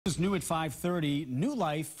Is new at 5:30. New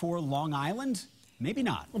life for Long Island? Maybe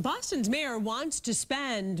not. Well, Boston's mayor wants to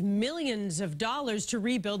spend millions of dollars to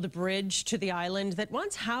rebuild the bridge to the island that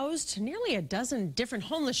once housed nearly a dozen different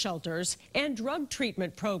homeless shelters and drug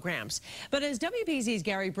treatment programs. But as WBZ's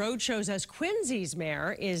Gary Brode shows us, Quincy's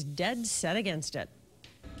mayor is dead set against it.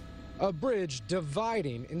 A bridge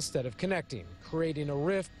dividing instead of connecting, creating a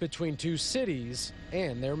rift between two cities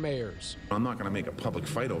and their mayors. I'm not going to make a public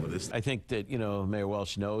fight over this. I think that, Mayor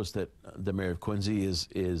Welch knows that the mayor of Quincy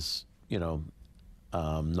is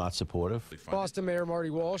not supportive. Boston Mayor Marty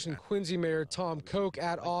Walsh and Quincy Mayor Tom Koch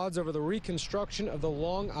at odds over the reconstruction of the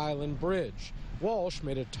Long Island Bridge. Walsh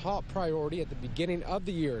made a top priority at the beginning of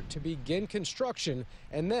the year to begin construction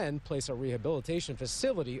and then place a rehabilitation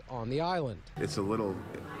facility on the island. It's a little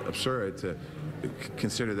absurd to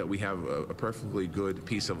consider that we have a perfectly good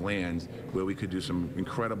piece of land where we could do some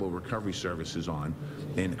incredible recovery services on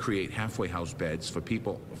and create halfway house beds for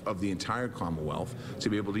people of the entire Commonwealth to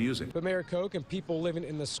be able to use it. But Mayor Koch and people living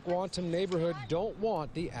in the Squantum neighborhood don't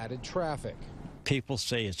want the added traffic. People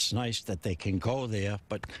say it's nice that they can go there,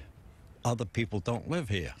 but other people don't live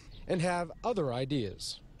here. And have other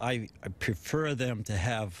ideas. I prefer them to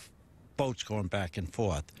have boats going back and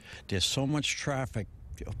forth. There's so much traffic,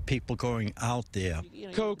 people going out there.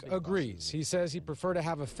 Koch agrees. He says he'd prefer to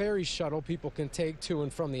have a ferry shuttle people can take to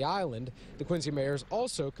and from the island. The Quincy mayor is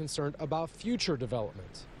also concerned about future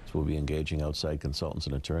development. We'll be engaging outside consultants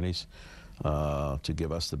and attorneys to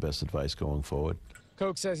give us the best advice going forward.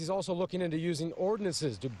 Koch says he's also looking into using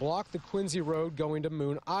ordinances to block the Quincy Road going to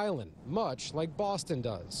Moon Island, much like Boston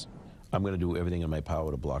does. I'm going to do everything in my power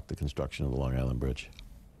to block the construction of the Long Island Bridge.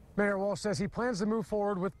 Mayor Walsh says he plans to move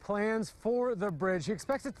forward with plans for the bridge. He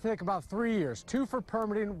expects it to take about 3 years, 2 for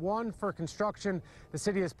permitting, 1 for construction. The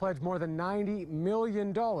city has pledged more than $90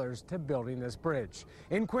 million to building this bridge.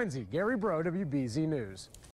 In Quincy, Gary Brode, WBZ News.